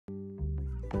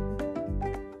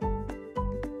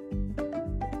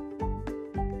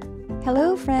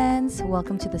Hello, friends.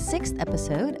 Welcome to the 6th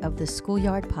episode of the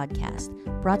Schoolyard podcast,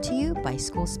 brought to you by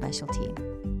School Specialty.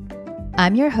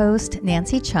 I'm your host,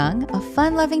 Nancy Chung, a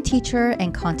fun-loving teacher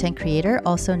and content creator,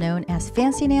 also known as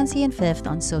Fancy Nancy in 5th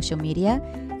on social media,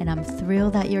 and I'm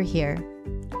thrilled that you're here.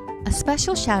 A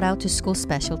special shout out to School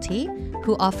Specialty,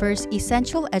 who offers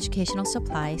essential educational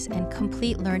supplies and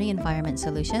complete learning environment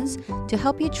solutions to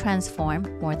help you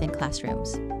transform more than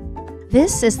classrooms.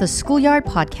 This is the Schoolyard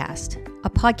podcast, a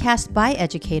podcast by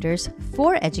educators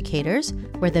for educators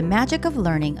where the magic of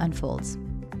learning unfolds.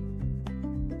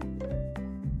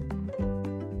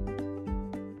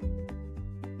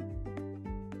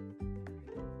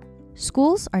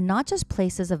 Schools are not just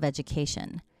places of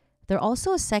education. They're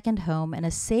also a second home and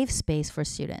a safe space for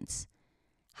students.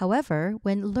 However,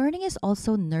 when learning is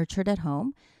also nurtured at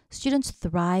home, students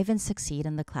thrive and succeed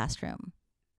in the classroom.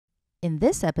 In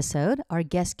this episode, our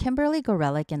guest Kimberley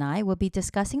Gorelik and I will be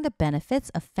discussing the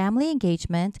benefits of family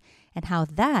engagement and how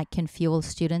that can fuel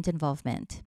student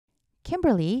involvement.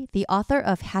 Kimberley, the author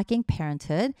of Hacking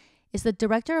Parenthood, is the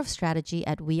Director of Strategy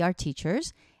at We Are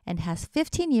Teachers and has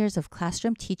 15 years of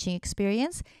classroom teaching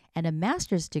experience and a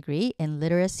master's degree in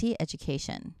literacy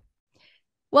education.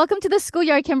 Welcome to the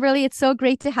Schoolyard, Kimberley. It's so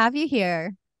great to have you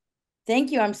here. Thank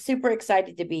you. I'm super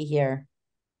excited to be here.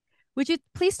 Would you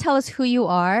please tell us who you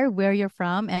are, where you're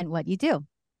from, and what you do?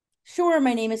 Sure.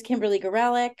 My name is Kimberley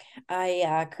Gorelik.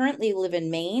 I currently live in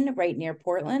Maine, right near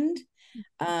Portland.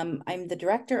 I'm the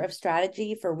Director of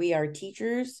Strategy for We Are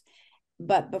Teachers.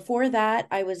 But before that,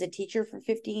 I was a teacher for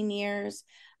 15 years.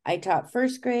 I taught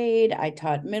first grade. I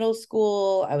taught middle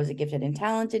school. I was a gifted and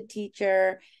talented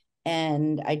teacher.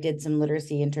 And I did some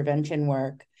literacy intervention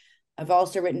work. I've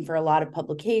also written for a lot of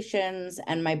publications,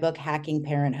 and my book, Hacking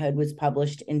Parenthood, was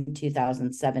published in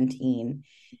 2017.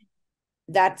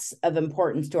 That's of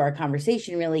importance to our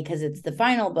conversation, really, because it's the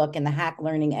final book in the Hack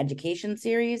Learning Education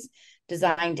series,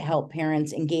 designed to help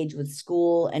parents engage with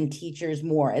school and teachers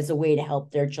more as a way to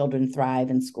help their children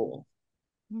thrive in school.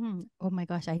 Oh my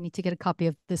gosh, I need to get a copy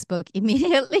of this book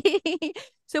immediately.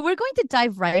 So we're going to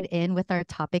dive right in with our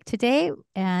topic today.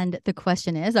 And the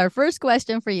question is, our first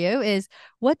question for you is,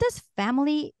 what does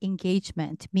family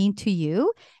engagement mean to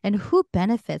you, and who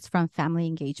benefits from family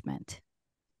engagement?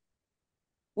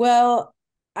 Well,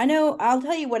 I know I'll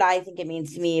tell you what I think it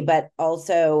means to me, but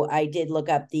also I did look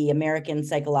up the American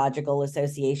Psychological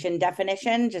Association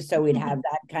definition, just so we'd have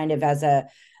that kind of as a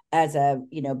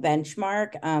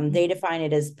benchmark. They define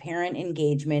it as parent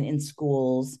engagement in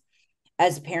schools,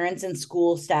 as parents and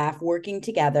school staff working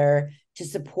together to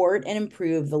support and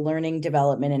improve the learning,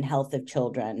 development, and health of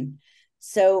children.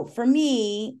 So for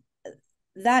me,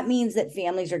 that means that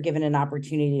families are given an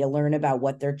opportunity to learn about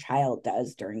what their child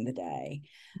does during the day.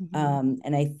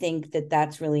 And I think that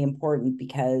that's really important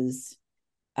because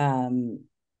for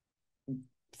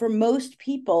most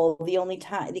people, the only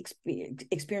time the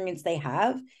experience they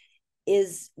have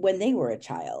is when they were a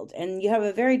child. And you have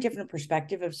a very different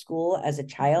perspective of school as a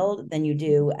child than you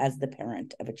do as the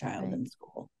parent of a child in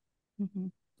school.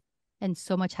 And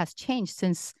so much has changed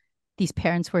since these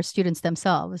parents were students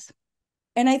themselves.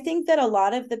 And I think that a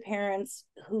lot of the parents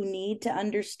who need to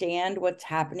understand what's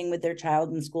happening with their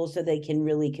child in school so they can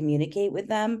really communicate with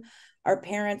them are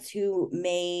parents who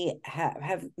may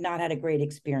have not had a great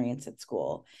experience at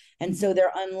school. And so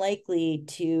they're unlikely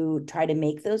to try to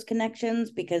make those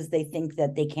connections because they think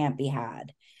that they can't be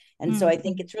had. And so I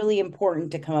think it's really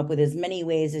important to come up with as many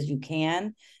ways as you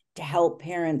can to help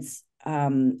parents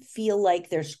feel like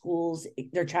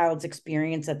their child's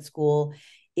experience at school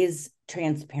is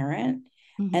transparent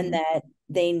and that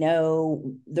they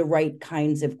know the right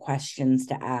kinds of questions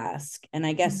to ask. And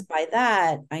I guess by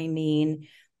that, I mean,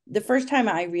 the first time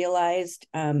I realized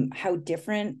how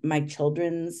different my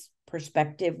children's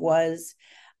perspective was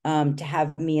to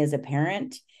have me as a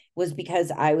parent was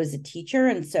because I was a teacher.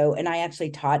 And I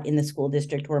actually taught in the school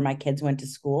district where my kids went to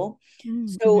school.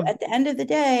 So at the end of the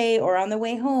day or on the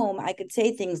way home, I could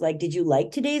say things like, did you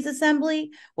like today's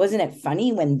assembly? Wasn't it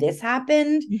funny when this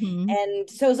happened? And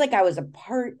so it was like I was a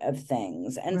part of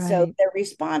things. And so their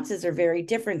responses are very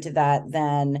different to that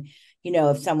than,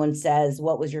 if someone says,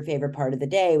 what was your favorite part of the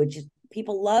day, which is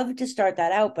people love to start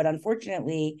that out. But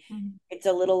unfortunately, it's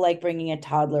a little like bringing a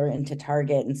toddler into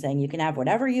Target and saying, you can have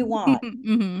whatever you want,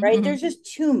 right? There's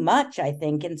just too much, I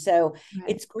think. And so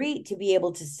it's great to be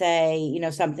able to say,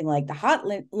 something like the hot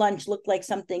lunch looked like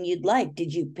something you'd like.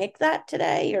 Did you pick that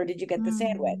today or did you get the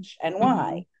sandwich and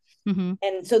why?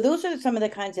 And so those are some of the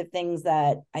kinds of things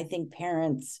that I think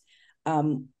parents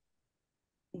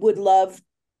would love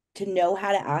to know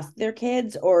how to ask their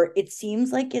kids, or it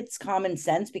seems like it's common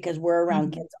sense because we're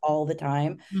around kids all the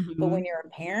time. But when you're a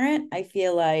parent, I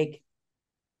feel like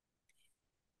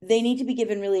they need to be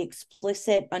given really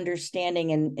explicit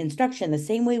understanding and instruction, the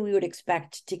same way we would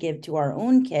expect to give to our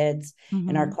own kids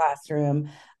in our Mm-hmm. classroom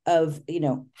of,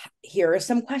 here are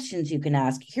some questions you can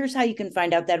ask. Here's how you can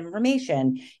find out that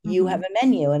information. You Mm-hmm. have a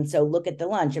menu. And so look at the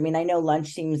lunch. I mean, I know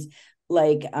lunch seems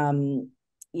like,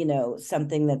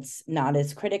 something that's not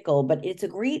as critical, but it's a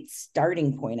great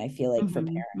starting point, I feel like, for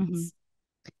Mm-hmm. Mm-hmm. parents.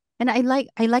 And I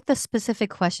like the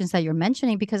specific questions that you're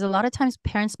mentioning because a lot of times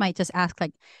parents might just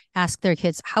ask their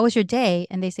kids, "How was your day?"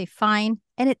 and they say fine,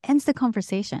 and it ends the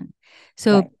conversation.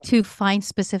 So Right. to find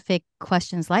specific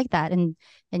questions like that and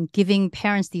giving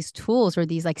parents these tools or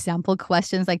these like sample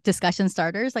questions like discussion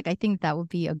starters, like I think that would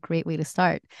be a great way to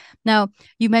start. Now,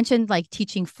 you mentioned like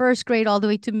teaching first grade all the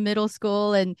way to middle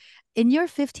school, and in your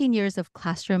 15 years of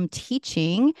classroom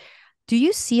teaching, do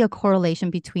you see a correlation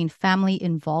between family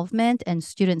involvement and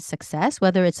student success,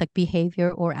 whether it's like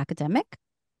behavior or academic?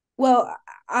 Well,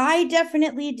 I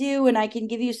definitely do, and I can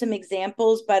give you some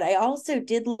examples, but I also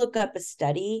did look up a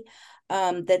study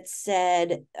that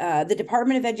said the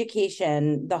Department of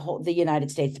Education, the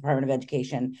United States Department of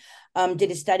Education,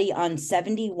 did a study on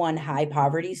 71 high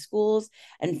poverty schools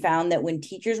and found that when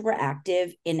teachers were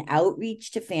active in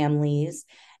outreach to families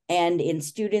and in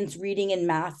students' reading and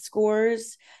math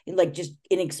scores, like just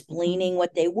in Mhm. explaining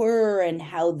what they were and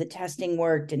how the testing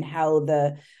worked and how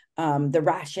the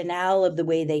rationale of the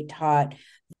way they taught,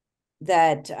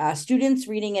 that students'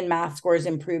 reading and math scores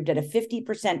improved at a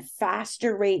 50%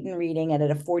 faster rate in reading and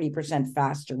at a 40%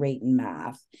 faster rate in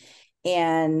math.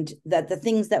 And that the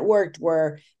things that worked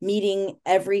were meeting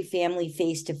every family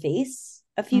face to face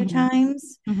a few Mhm.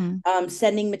 times, Mhm.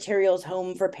 sending materials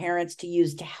home for parents to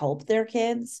use to help their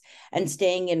kids, and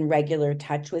staying in regular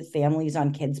touch with families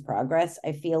on kids' progress.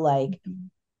 I feel like Mhm.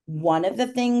 one of the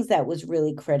things that was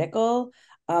really critical,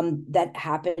 that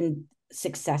happened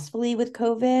successfully with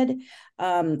COVID,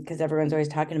 because everyone's always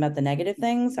talking about the negative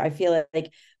things. I feel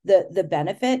like the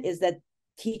benefit is that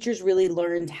teachers really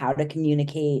learned how to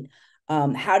communicate,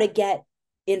 how to get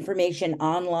information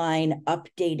online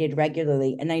updated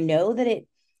regularly. And I know that it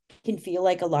can feel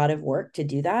like a lot of work to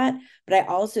do that, but I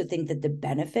also think that the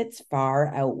benefits far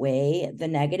outweigh the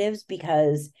negatives,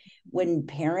 because when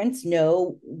parents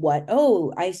know what,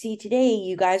 oh, I see today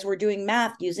you guys were doing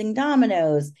math using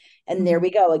dominoes, and there Mhm. we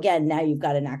go again, now you've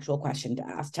got an actual question to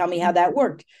ask. Tell me how that Mhm.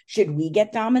 worked. Should we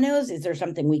get dominoes? Is there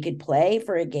something we could play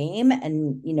for a game?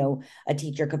 And a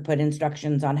teacher could put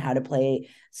instructions on how to play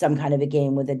some kind of a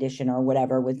game with addition or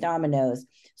whatever with dominoes.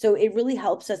 So it really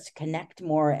helps us to connect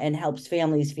more and helps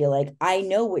families feel like, I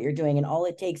know what you're doing, and all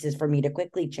it takes is for me to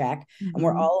quickly check, and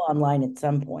we're Mhm. all online at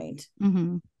some point.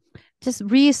 Mhm. Just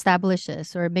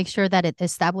reestablishes or make sure that it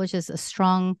establishes a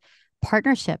strong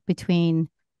partnership between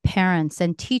parents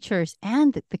and teachers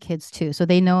and the kids too. So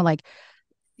they know like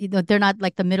they're not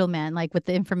like the middleman like with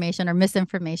the information or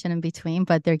misinformation in between,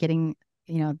 but they're getting,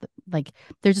 like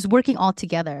they're just working all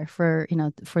together for,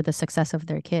 for the success of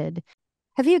their kid.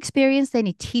 Have you experienced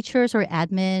any teachers or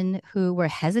admin who were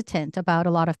hesitant about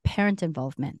a lot of parent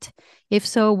involvement? If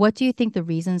so, what do you think the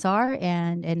reasons are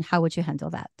and how would you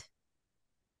handle that?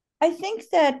 I think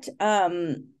that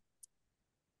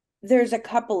there's a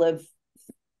couple of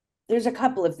there's a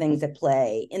couple of things at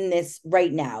play in this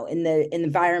right now, in the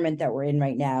environment that we're in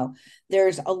right now.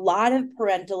 There's a lot of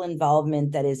parental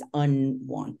involvement that is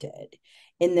unwanted,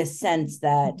 in the sense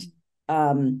that Mhm.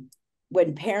 um,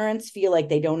 when parents feel like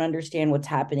they don't understand what's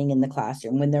happening in the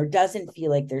classroom, when there doesn't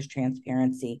feel like there's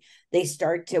transparency, they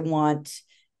start to want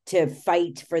to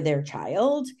fight for their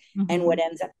child. And what Mhm.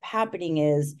 ends up happening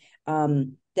is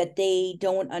that they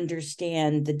don't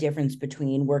understand the difference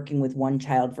between working with one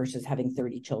child versus having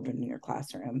 30 children in your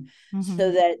classroom.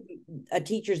 So Mhm. that a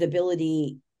teacher's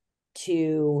ability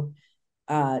to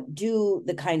do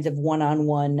the kinds of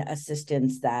one-on-one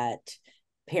assistance that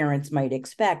parents might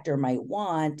expect or might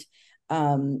want,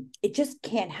 it just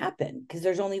can't happen because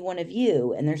there's only one of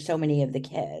you and there's so many of the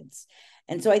kids.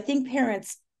 And so I think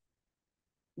parents,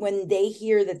 when they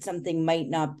hear that something might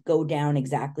not go down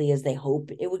exactly as they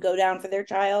hope it would go down for their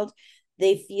child,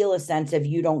 they feel a sense of,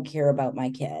 you don't care about my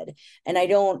kid. And I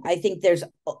think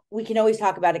we can always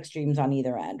talk about extremes on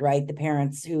either end, right? The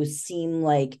parents who seem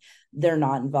like they're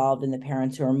not involved and the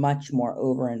parents who are much more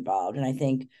over involved. And I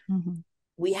think Mhm.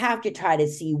 we have to try to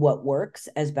see what works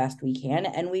as best we can.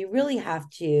 And we really have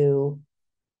to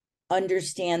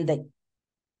understand that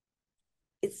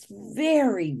it's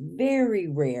very, very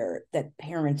rare that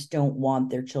parents don't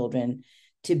want their children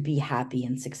to be happy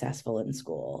and successful in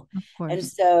school. Of And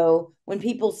course. so when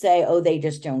people say, oh, they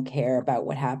just don't care about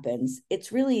what happens,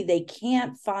 it's really they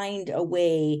can't find a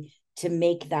way to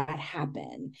make that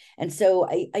happen. And so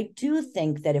I do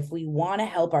think that if we want to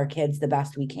help our kids the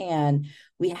best we can,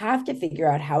 we have to figure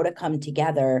out how to come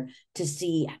together to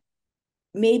see,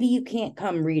 maybe you can't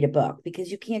come read a book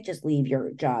because you can't just leave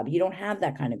your job. You don't have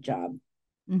that kind of job.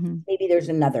 Mm-hmm. Maybe there's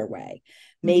another way.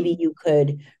 Maybe Mm-hmm. you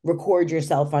could record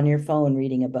yourself on your phone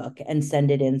reading a book and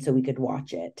send it in so we could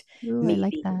watch it. Ooh, I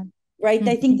like Maybe, that. right? I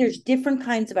Mm-hmm. think there's different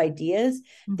kinds of ideas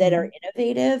that Mm-hmm. are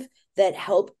innovative, that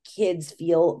help kids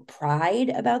feel pride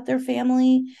about their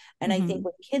family. And I think Mm-hmm.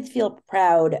 when kids feel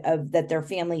proud of that their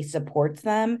family supports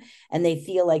them and they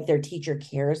feel like their teacher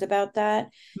cares about that,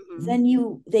 Mm-hmm.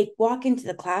 then they walk into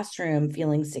the classroom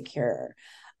feeling secure.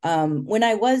 When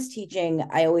I was teaching,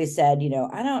 I always said,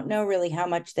 I don't know really how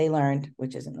much they learned,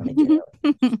 which isn't really true.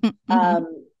 Mm-hmm.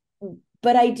 Um,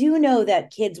 but I do know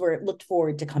that kids were looked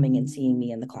forward to coming and seeing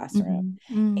me in the classroom,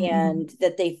 Mm-hmm. and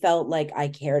that they felt like I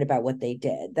cared about what they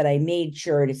did, that I made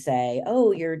sure to say,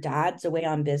 oh, your dad's away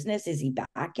on business. Is he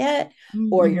back yet?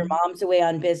 Or your Mm-hmm. mom's away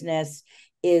on business.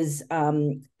 Is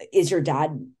your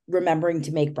dad remembering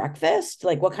to make breakfast?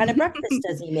 Like, what kind of breakfast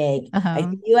does he make? I Uh-huh.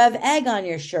 think you have egg on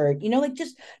your shirt. Like,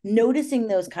 just noticing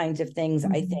those kinds of things, I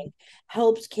Mm-hmm. think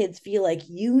helps kids feel like,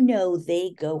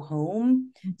 they go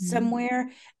home Mm-hmm. somewhere.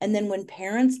 And then when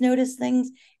parents notice things,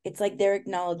 it's like they're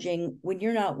acknowledging, when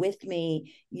you're not with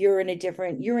me, you're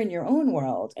in your own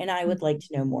world, and I would like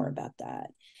to know more about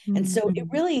that. And so it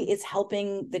Mm-hmm. really is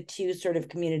helping the two sort of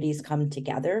communities come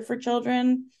together for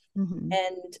children. Mm-hmm.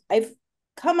 And I've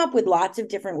come up with lots of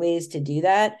different ways to do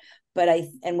that,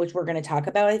 and which we're going to talk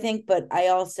about, I think, but I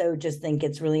also just think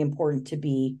it's really important to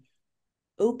be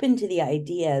open to the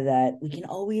idea that we can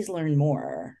always learn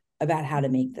more about how to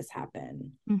make this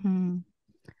happen. Mm-hmm.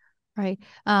 Right.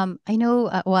 I know,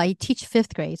 well, I teach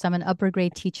fifth grade, so I'm an upper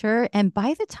grade teacher. And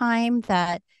by the time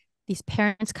that these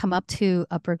parents come up to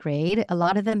upper grade, a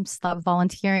lot of them stop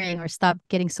volunteering or stop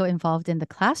getting so involved in the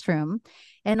classroom.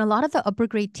 And a lot of the upper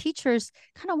grade teachers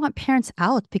kind of want parents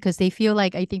out because they feel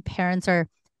like, I think parents are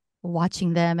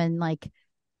watching them and like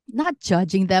not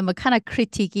judging them, but kind of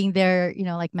critiquing their,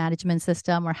 like management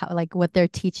system or how, like what they're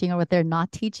teaching or what they're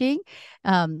not teaching.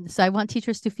 So I want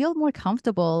teachers to feel more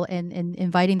comfortable in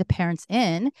inviting the parents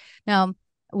in. Now,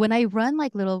 when I run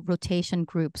like little rotation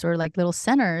groups or like little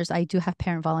centers, I do have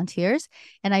parent volunteers,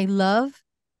 and I love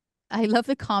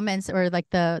the comments or like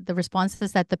the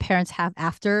responses that the parents have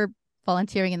after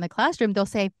volunteering in the classroom. They'll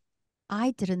say,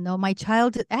 I didn't know my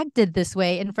child acted this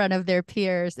way in front of their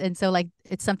peers. And so like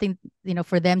it's something,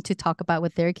 for them to talk about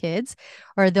with their kids,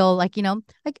 or they'll like,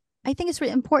 like I think it's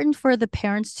really important for the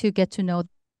parents to get to know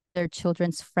their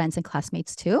children's friends and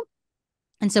classmates too.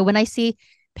 And so when I see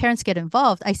parents get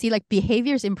involved, I see like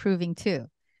behaviors improving too,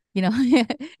 you know.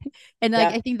 And like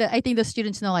Yeah. I think the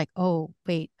students know like, oh,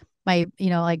 wait,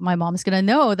 like my mom's gonna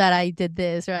know that I did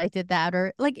this or I did that,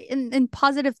 or like in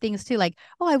positive things too, like,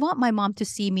 oh, I want my mom to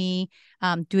see me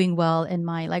doing well in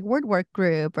my like word work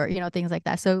group, or things like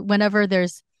that. So whenever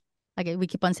there's like we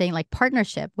keep on saying like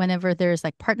partnership, whenever there's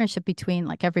like partnership between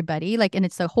like everybody, like, and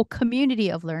it's a whole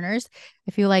community of learners,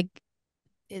 I feel like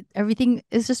everything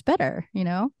is just better. I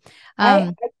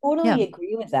Um, yeah. totally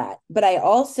agree with that. But I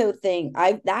also think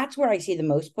that's where I see the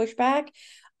most pushback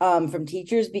from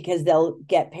teachers, because they'll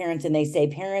get parents and they say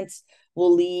parents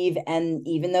will leave. And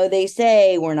even though they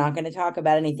say we're not going to talk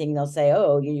about anything, they'll say,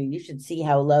 oh, you should see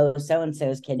how low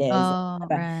so-and-so's kid is. Oh,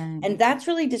 right. And that's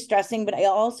really distressing. But I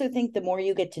also think the more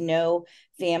you get to know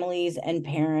families and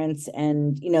parents,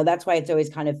 and, that's why it's always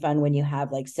kind of fun when you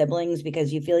have like siblings,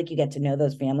 because you feel like you get to know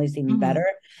those families even Mm-hmm. better.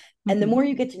 And the Mm-hmm. more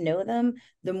you get to know them,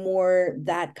 the more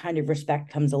that kind of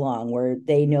respect comes along, where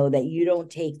they know that you don't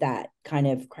take that kind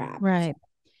of crap. Right.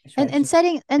 So I And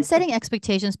just, setting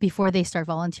expectations before they start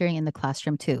volunteering in the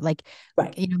classroom too. Like,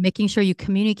 right. making sure you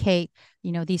communicate,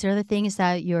 these are the things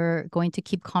that you're going to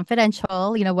keep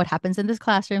confidential. What happens in this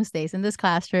classroom stays in this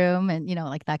classroom, and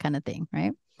like that kind of thing,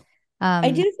 right? I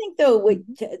Um, do think though,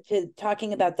 mhm. to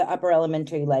talking about the upper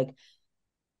elementary, like,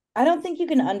 I don't think you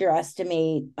can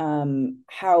underestimate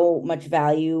how much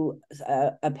value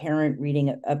a parent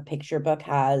reading a picture book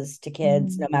has to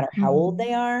kids, no matter how old Mhm.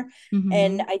 they are.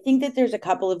 And Mhm. I think that there's a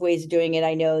couple of ways of doing it.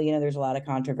 I know, there's a lot of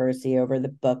controversy over the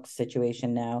book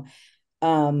situation now.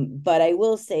 But I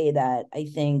will say that I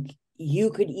think you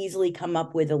could easily come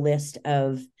up with a list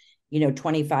of,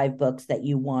 25 books that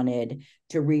you wanted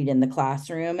to read in the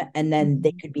classroom, and then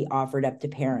they Mhm. could be offered up to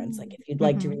parents. Like, if you'd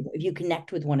like to Mhm. read, if you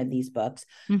connect with one of these books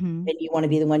Mhm. and you want to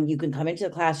be the one, you can come into the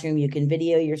classroom, you can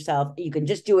video yourself, you can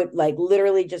just do it, like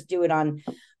literally just do it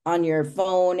on your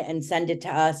phone and send it to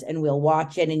us, and we'll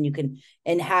watch it, and you can,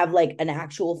 and have like an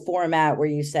actual format where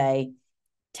you say,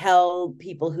 tell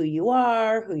people who you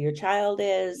are, who your child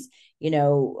is,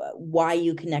 why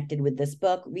you connected with this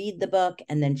book, read the book,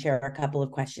 and then share a couple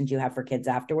of questions you have for kids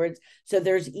afterwards. So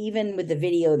there's, even with the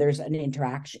video, there's an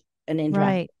interaction, an interactive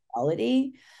Right.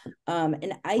 quality.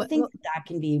 And I think Well, that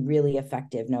can be really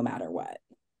effective no matter what.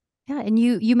 yeah, and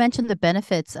you mentioned the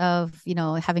benefits of,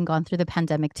 having gone through the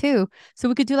pandemic too. So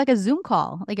we could do like a Zoom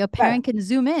call. Like a Right. parent can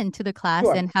zoom in to the class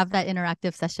Sure. and have that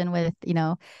interactive session with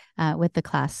the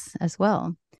class as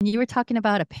well. And you were talking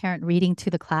about a parent reading to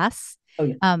the class. Oh,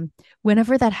 yeah. Um,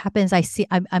 Whenever that happens,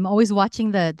 I'm always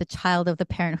watching the child of the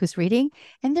parent who's reading,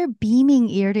 and they're beaming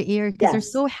ear to ear because they're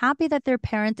Yes. so happy that their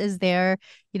parent is there,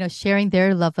 sharing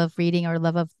their love of reading or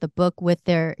love of the book with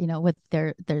their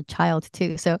child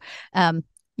too. So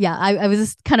yeah, I was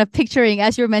just kind of picturing,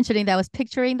 as you were mentioning, that I was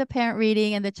picturing the parent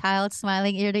reading and the child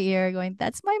smiling ear to ear, going,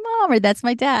 "That's my mom," or "That's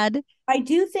my dad." I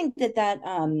do think that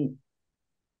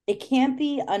it can't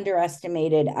be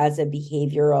underestimated as a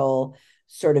behavioral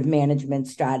sort of management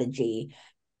strategy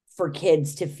for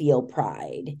kids to feel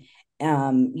pride.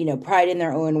 Pride in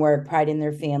their own work, pride in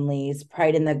their families,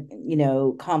 pride in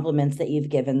the, compliments that you've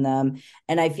given them.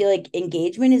 And I feel like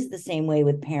engagement is the same way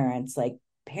with parents. Like,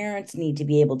 parents need to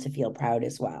be able to feel proud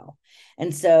as well.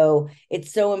 And so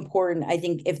it's so important. I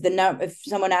think if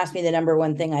someone asked me the number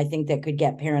one thing I think that could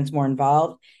get parents more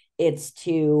involved, it's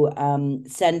to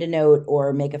send a note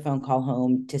or make a phone call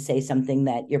home to say something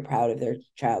that you're proud of their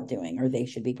child doing, or they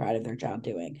should be proud of their child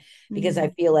doing. Because I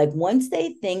Mm-hmm. feel like once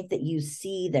they think that you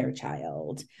see their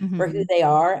child for who Mm-hmm. they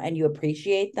are and you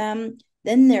appreciate them,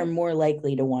 then they're more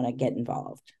likely to want to get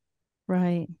involved.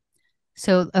 Right.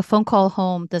 So a phone call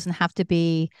home doesn't have to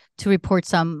be to report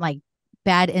some like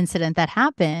bad incident that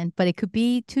happened, but it could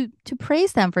be to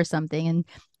praise them for something,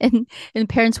 and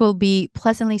parents will be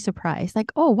pleasantly surprised,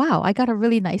 like, "Oh wow, I got a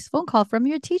really nice phone call from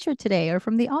your teacher today or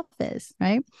from the office,"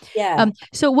 right? Yeah.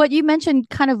 So what you mentioned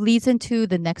kind of leads into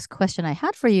the next question I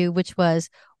had for you, which was,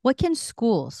 what can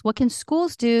schools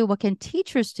do? What can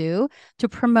teachers do to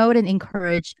promote and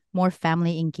encourage more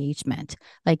family engagement?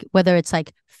 Like whether it's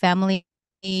like family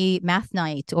math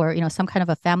night or some kind of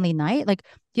a family night. Like,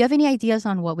 do you have any ideas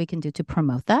on what we can do to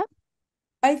promote that?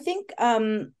 I think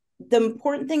the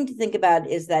important thing to think about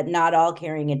is that not all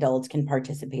caring adults can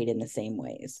participate in the same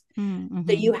ways. So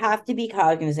Mm-hmm. you have to be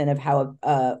cognizant of how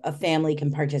a family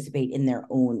can participate in their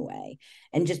own way.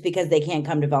 And just because they can't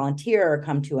come to volunteer or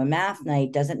come to a math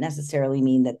night doesn't necessarily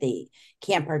mean that they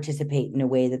can't participate in a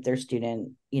way that their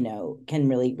student, can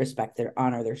really respect their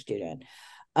honor their student.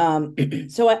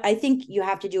 So I think you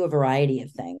have to do a variety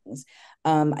of things.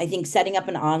 I think setting up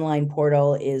an online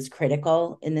portal is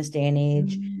critical in this day and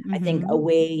age. I think Mm-hmm. a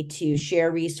way to share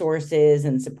resources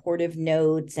and supportive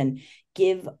notes and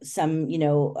give some,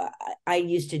 I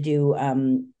used to do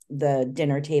the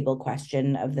dinner table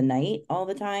question of the night all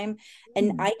the time.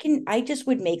 And I just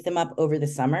would make them up over the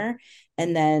summer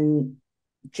and then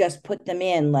just put them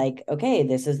in, like, okay,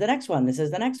 this is the next one, this is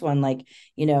the next one, like,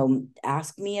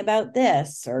 ask me about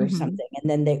this or Mm-hmm. something. And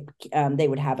then they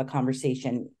would have a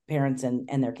conversation, parents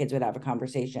and their kids would have a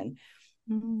conversation.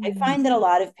 I Mm-hmm. find that a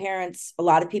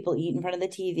lot of people eat in front of the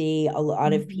TV. A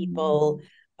lot of Mm-hmm. people,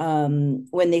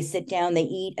 when they sit down, they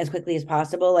eat as quickly as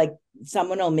possible. Like,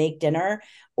 someone will make dinner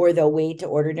or they'll wait to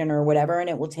order dinner or whatever, and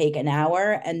it will take an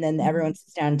hour. And then everyone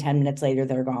sits down 10 minutes later,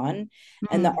 they're gone.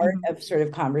 And the art Mm-hmm. of sort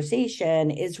of conversation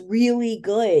is really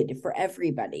good for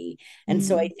everybody. And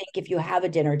so I think if you have a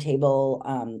dinner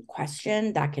table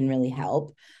question, that can really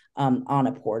help on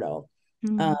a portal.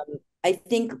 Um, Mm-hmm. I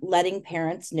think letting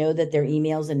parents know that their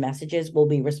emails and messages will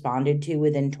be responded to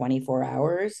within 24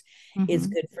 hours is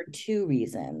Mm-hmm. good for two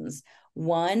reasons.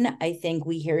 One, I think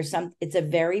it's a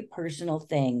very personal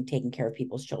thing taking care of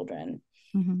people's children.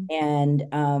 Mm-hmm.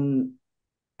 And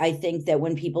I think that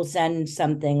when people send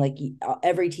something, like,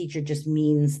 every teacher just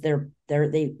means they're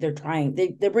trying,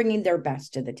 they're bringing their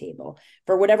best to the table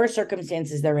for whatever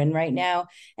circumstances they're in right now,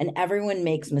 and everyone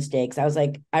makes mistakes.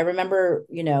 I remember,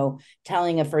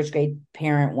 telling a first grade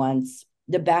parent once,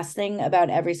 the best thing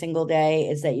about every single day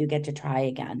is that you get to try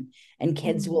again, and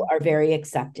kids Mm-hmm. are very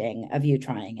accepting of you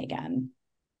trying again.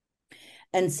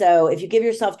 And so if you give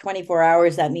yourself 24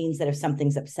 hours, that means that if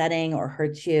something's upsetting or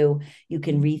hurts you, you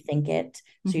can rethink it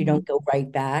so you Mm-hmm. don't go right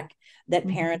back. That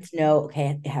Mm-hmm. parents know,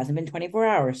 okay, it hasn't been 24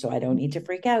 hours, so I don't need to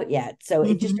freak out yet. So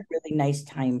it's just Mm-hmm. a really nice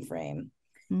time frame.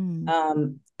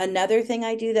 Mm-hmm. Another thing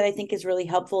I do that I think is really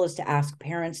helpful is to ask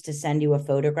parents to send you a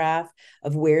photograph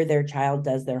of where their child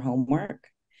does their homework.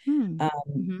 Hmm. Um,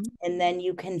 Mm-hmm. and then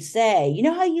you can say, you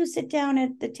know how you sit down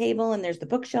at the table and there's the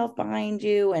bookshelf behind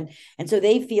you, and so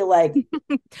they feel like How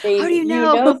do they you you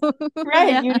know? know right,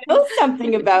 Yeah. you know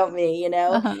something about me,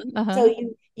 Uh-huh. so Uh-huh.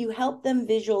 you help them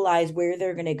visualize where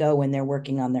they're going to go when they're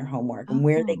working on their homework and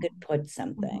where they Oh. could put Mhm.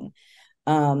 something.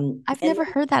 I've And never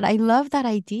heard that. I love that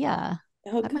idea.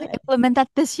 oh, I might good. implement that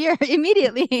this year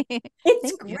immediately.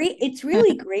 It's Thank you. great. It's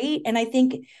really great. And I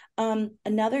think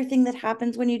another thing that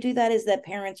happens when you do that is that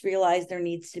parents realize there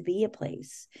needs to be a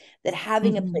place, that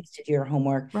having a Hmm. place to do your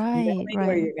homework, Right, knowing where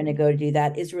right. you're going to go to do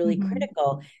that is really Hmm.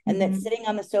 critical. And that Hmm. sitting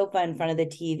on the sofa in front of the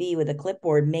TV with a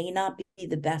clipboard may not be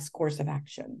the best course of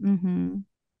action.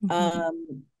 Hmm. Hmm.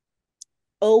 Um,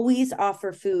 Always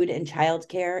offer food and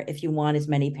childcare if you want as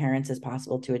many parents as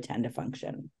possible to attend a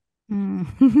function. Mm.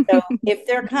 So if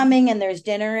they're coming and there's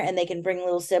dinner and they can bring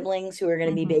little siblings who are going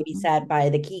to be Hmm. babysat by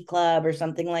the Key Club or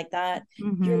something like that,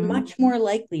 you're Hmm. much more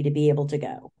likely to be able to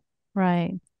go.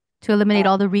 Right. To eliminate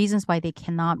all the reasons why they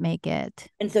cannot make it.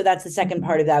 And so that's the second Hmm.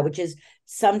 part of that, which is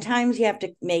sometimes you have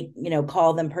to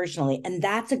call them personally. And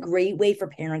that's a great way for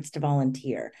parents to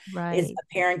volunteer. Is Right.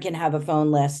 a parent can have a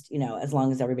phone list, as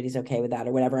long as everybody's okay with that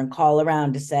or whatever, and call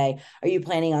around to say, are you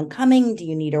planning on coming? Do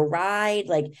you need a ride?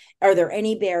 Like, are there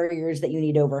any barriers that you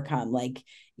need to overcome? Like,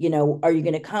 are you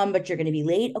going to come, but you're going to be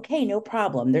late? Okay, no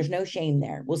problem. There's no shame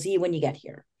there. We'll see you when you get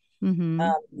here. Hmm.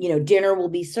 Dinner will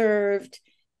be served,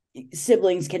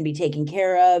 siblings can be taken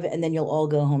care of, and then you'll all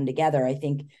go home together. I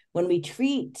think when we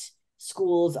treat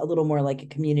schools a little more like a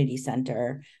community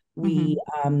center, we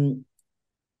Hmm. um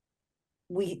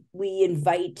we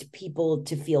invite people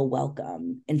to feel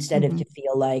welcome instead of Hmm. to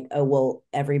feel like, oh well,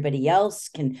 everybody else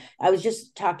can. I was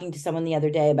just talking to someone the other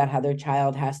day about how their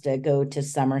child has to go to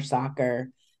summer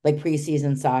soccer, like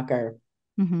preseason soccer,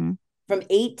 Hmm. from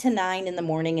 8 to 9 in the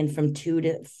morning and from 2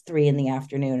 to 3 in the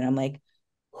afternoon. And I'm like,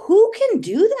 who can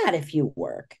do that if you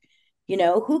work?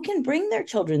 Who can bring their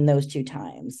children those two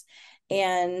times?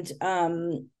 And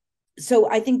so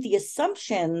I think the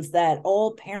assumptions that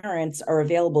all parents are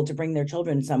available to bring their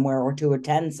children somewhere or to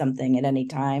attend something at any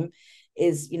time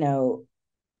is,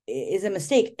 is a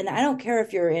mistake. And I don't care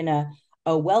if you're in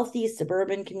a wealthy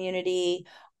suburban community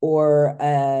or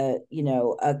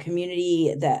a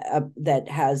community that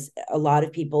has a lot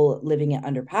of people living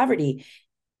under poverty.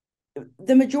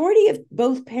 The majority of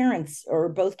both parents or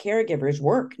both caregivers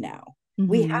work now.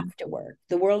 We Hmm. have to work.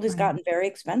 The world has Right. gotten very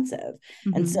expensive.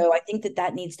 And Hmm. so I think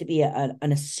that needs to be an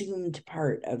assumed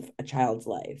part of a child's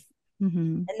life.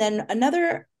 Hmm. And then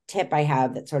another tip I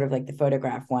have that's sort of like the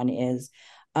photograph one is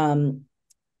um,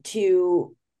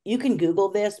 to you can Google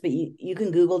this, but you can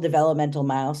Google developmental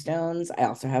milestones. I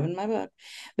also have in my book,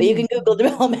 but you can Google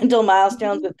developmental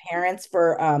milestones with parents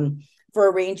for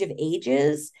a range of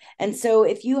ages. And so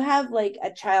if you have like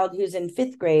a child who's in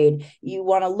fifth grade, you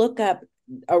want to look up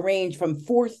a range from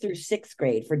fourth through sixth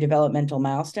grade for developmental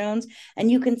milestones,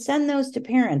 and you can send those to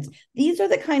parents. These are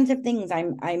the kinds of things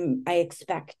I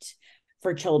expect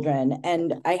for children.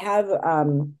 And I have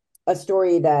a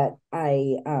story that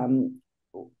I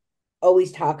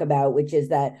always talk about, which is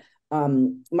that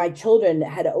my children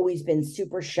had always been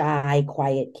super shy,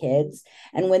 quiet kids.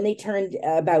 And when they turned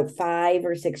about 5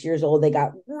 or 6 years old, they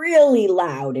got really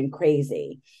loud and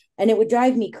crazy. And it would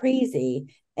drive me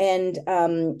crazy. And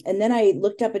then I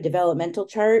looked up a developmental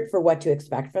chart for what to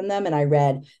expect from them. And I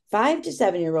read 5 to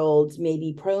 7 year olds may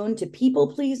be prone to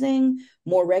people pleasing,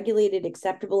 more regulated,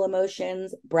 acceptable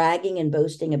emotions, bragging and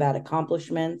boasting about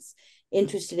accomplishments,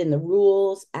 interested in the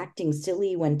rules, acting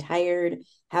silly when tired,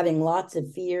 having lots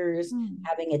of fears,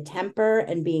 having a temper,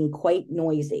 and being quite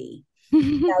noisy.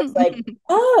 I was like,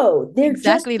 oh, they're just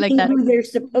Exactly like being that. who they're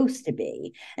supposed to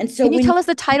be. And so Can you when tell us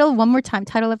the title one more time?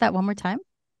 Title of that one more time?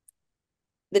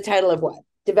 the title of what?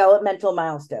 Developmental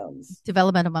milestones.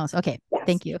 Developmental mouse. Okay. Yes.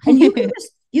 Thank you. And you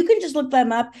can just look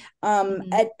them up. Mhm.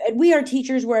 At We Are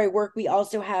Teachers, where I work, we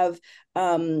also have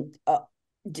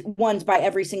ones by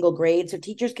every single grade. So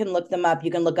teachers can look them up. You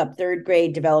can look up third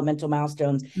grade developmental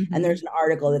milestones, and Mhm. there's an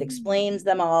article that explains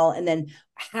them all. And then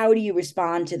how do you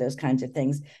respond to those kinds of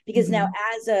things? Because now,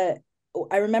 Mhm.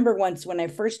 I remember once when I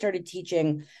first started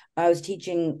teaching, I was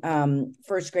teaching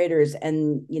first graders,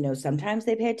 and sometimes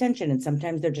they pay attention, and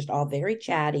sometimes they're just all very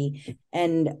chatty.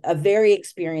 And a very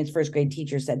experienced first grade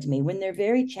teacher said to me, when they're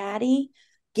very chatty,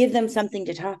 give them something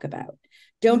to talk about.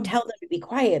 Don't Mm. tell them to be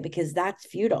quiet because that's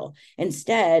futile.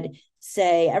 Instead,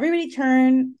 say, everybody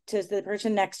turn to the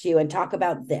person next to you and talk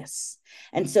about this.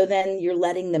 And so then you're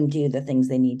letting them do the things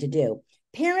they need to do.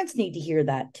 Parents need to hear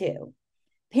that too.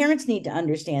 Parents need to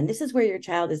understand this is where your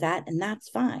child is at, and that's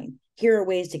fine. Here are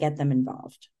ways to get them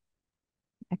involved.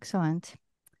 Excellent.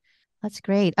 That's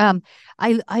great.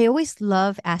 I always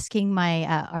love asking my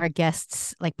our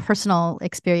guests like personal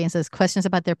experiences, questions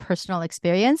about their personal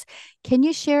experience. Can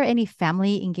you share any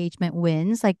family engagement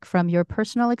wins, like from your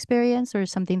personal experience, or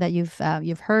something that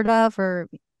you've heard of, or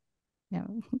you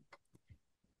know?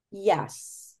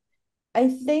 Yes. I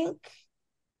think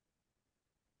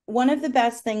one of the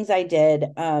best things I did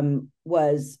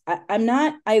was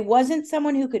I wasn't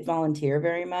someone who could volunteer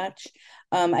very much.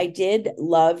 I did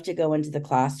love to go into the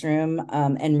classroom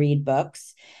and read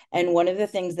books. And one of the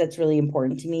things that's really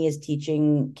important to me is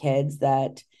teaching kids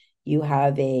that you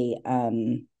have a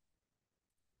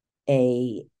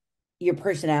your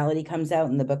personality comes out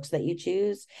in the books that you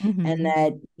choose, and Mm-hmm.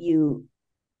 that you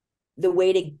the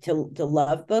way to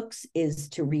love books is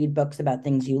to read books about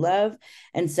things you love.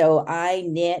 And so I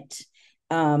knit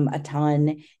a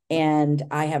ton, and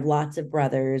I have lots of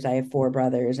brothers. I have four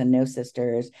brothers and no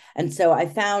sisters. And so I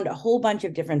found a whole bunch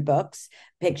of different books,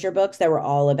 picture books that were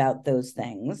all about those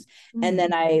things. And Mm.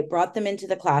 then I brought them into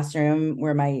the classroom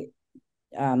where my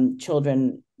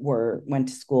children went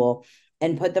to school,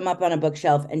 and put them up on a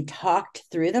bookshelf and talked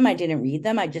through them. I didn't read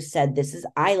them. I just said,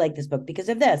 I like this book because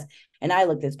of this. And I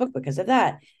like this book because of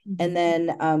that. Mm-hmm. And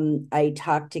then I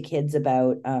talked to kids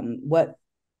about what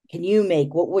can you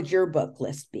make? What would your book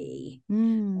list be?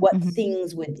 What Mm-hmm.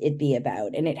 things would it be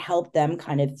about? And it helped them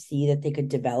kind of see that they could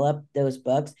develop those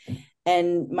books.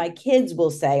 And my kids will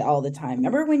say all the time,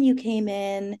 remember when you came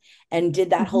in and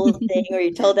did that whole thing where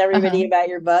you told everybody Uh-huh. about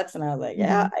your books? And I was like,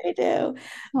 yeah, Mm-hmm. I do.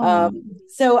 Oh.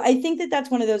 So I think that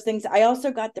that's one of those things. I also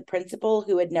got the principal,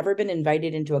 who had never been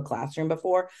invited into a classroom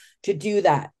before, to do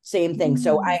that same thing.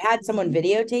 So I had someone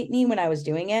videotape me when I was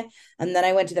doing it. And then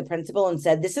I went to the principal and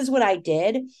said, this is what I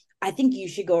did. I think you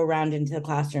should go around into the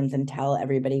classrooms and tell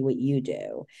everybody what you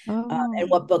do, and Oh.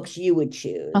 what books you would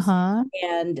choose. Uh-huh.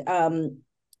 And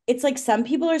it's like some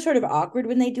people are sort of awkward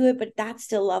when they do it, but that's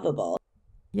still lovable.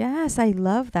 Yes, I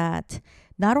love that.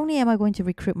 Not only am I going to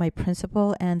recruit my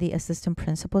principal and the assistant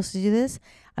principals to do this,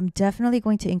 I'm definitely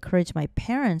going to encourage my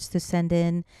parents to send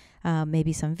in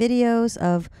maybe some videos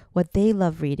of what they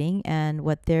love reading and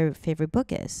what their favorite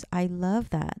book is. I love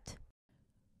that.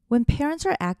 When parents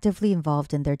are actively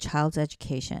involved in their child's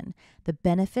education, the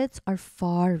benefits are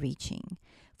far reaching.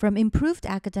 From improved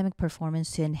academic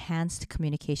performance to enhanced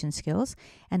communication skills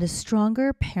and a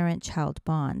stronger parent child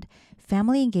bond,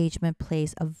 family engagement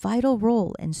plays a vital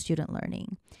role in student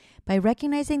learning. By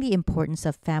recognizing the importance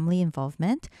of family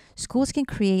involvement, schools can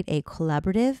create a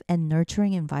collaborative and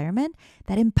nurturing environment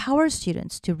that empowers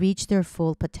students to reach their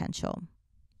full potential.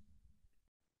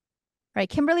 Right,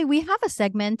 Kimberly, we have a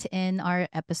segment in our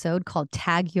episode called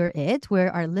Tag Your It, where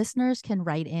our listeners can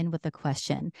write in with a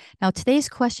question. Now, today's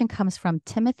question comes from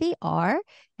Timothy R.,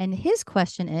 and his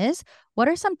question is, what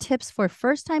are some tips for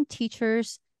first-time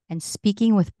teachers and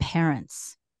speaking with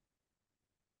parents?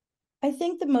 I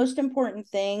think the most important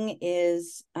thing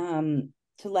is to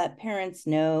let parents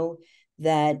know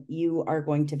that you are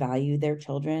going to value their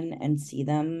children and see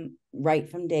them right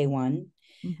from day one,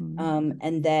 Mm-hmm.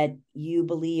 and that you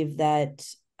believe that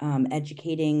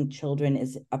educating children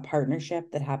is a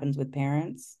partnership that happens with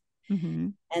parents, Mm-hmm.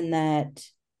 and that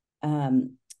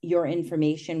your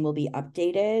information will be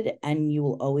updated and you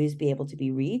will always be able to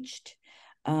be reached,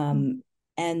 and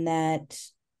that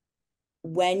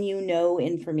when you know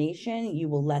information, you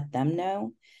will let them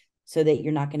know, so that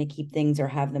you're not going to keep things or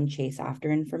have them chase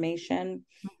after information.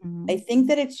 I Mm-hmm. think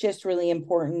that it's just really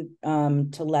important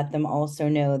to let them also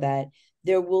know that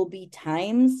there will be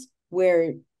times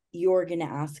where you're going to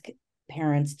ask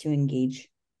parents to engage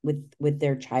with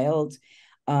their child.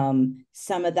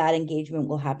 Some of that engagement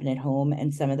will happen at home,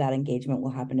 and some of that engagement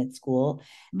will happen at school,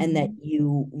 and that Mm-hmm.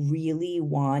 you really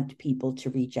want people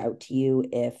to reach out to you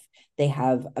if they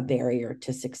have a barrier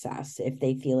to success, if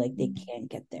they feel like they can't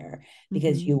get there,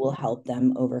 because Mm-hmm. you will help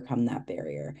them overcome that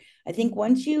barrier. I think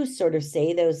once you sort of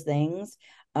say those things,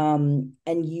 and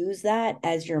use that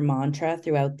as your mantra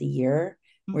throughout the year,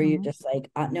 where you're Mm-hmm. just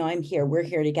like, no, I'm here. We're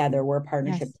here together. We're a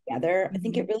partnership Yes. together. I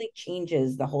think Mm-hmm. it really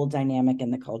changes the whole dynamic in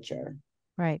the culture.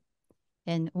 Right.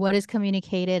 And what is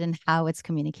communicated and how it's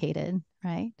communicated,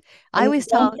 right? I And always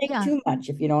don't tell, think yeah, too much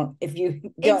if you're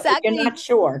exactly. not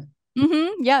sure.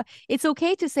 Yeah, it's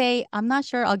okay to say, I'm not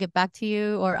sure, I'll get back to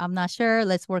you, or I'm not sure,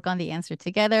 let's work on the answer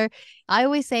together. I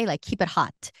always say, like, keep it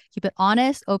hot, keep it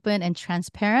honest, open, and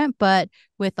transparent, but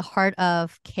with the heart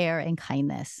of care and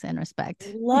kindness and respect.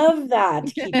 Love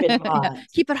that. Keep it Yeah, hot.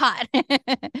 keep it hot. Right.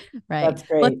 That's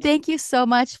Well, great. thank you so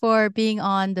much for being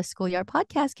on the Schoolyard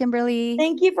podcast, Kimberly.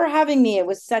 Thank you for having me. It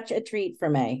was such a treat for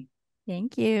me.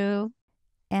 Thank you.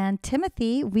 And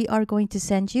Timothy, we are going to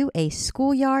send you a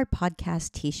Schoolyard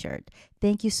podcast t-shirt.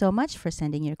 Thank you so much for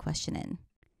sending your question in.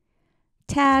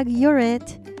 Tag, you're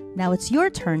it. Now it's your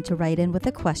turn to write in with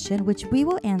a question, which we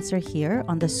will answer here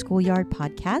on the Schoolyard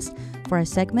podcast for a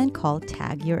segment called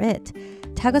Tag, You're It.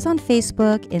 Tag us on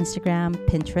Facebook, Instagram,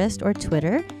 Pinterest, or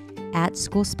Twitter at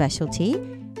School Specialty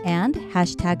and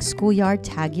hashtag Schoolyard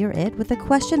Tag You're It with a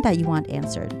question that you want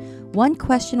answered. One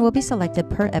question will be selected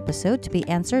per episode to be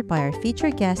answered by our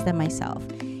featured guest and myself.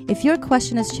 If your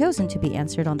question is chosen to be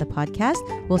answered on the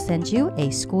podcast, we'll send you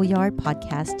a Schoolyard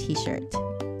podcast t-shirt.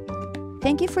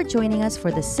 Thank you for joining us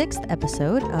for the 6th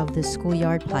episode of the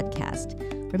Schoolyard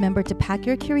podcast. Remember to pack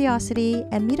your curiosity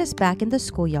and meet us back in the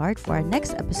schoolyard for our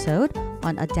next episode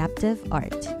on adaptive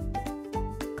art.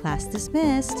 Class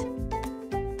dismissed.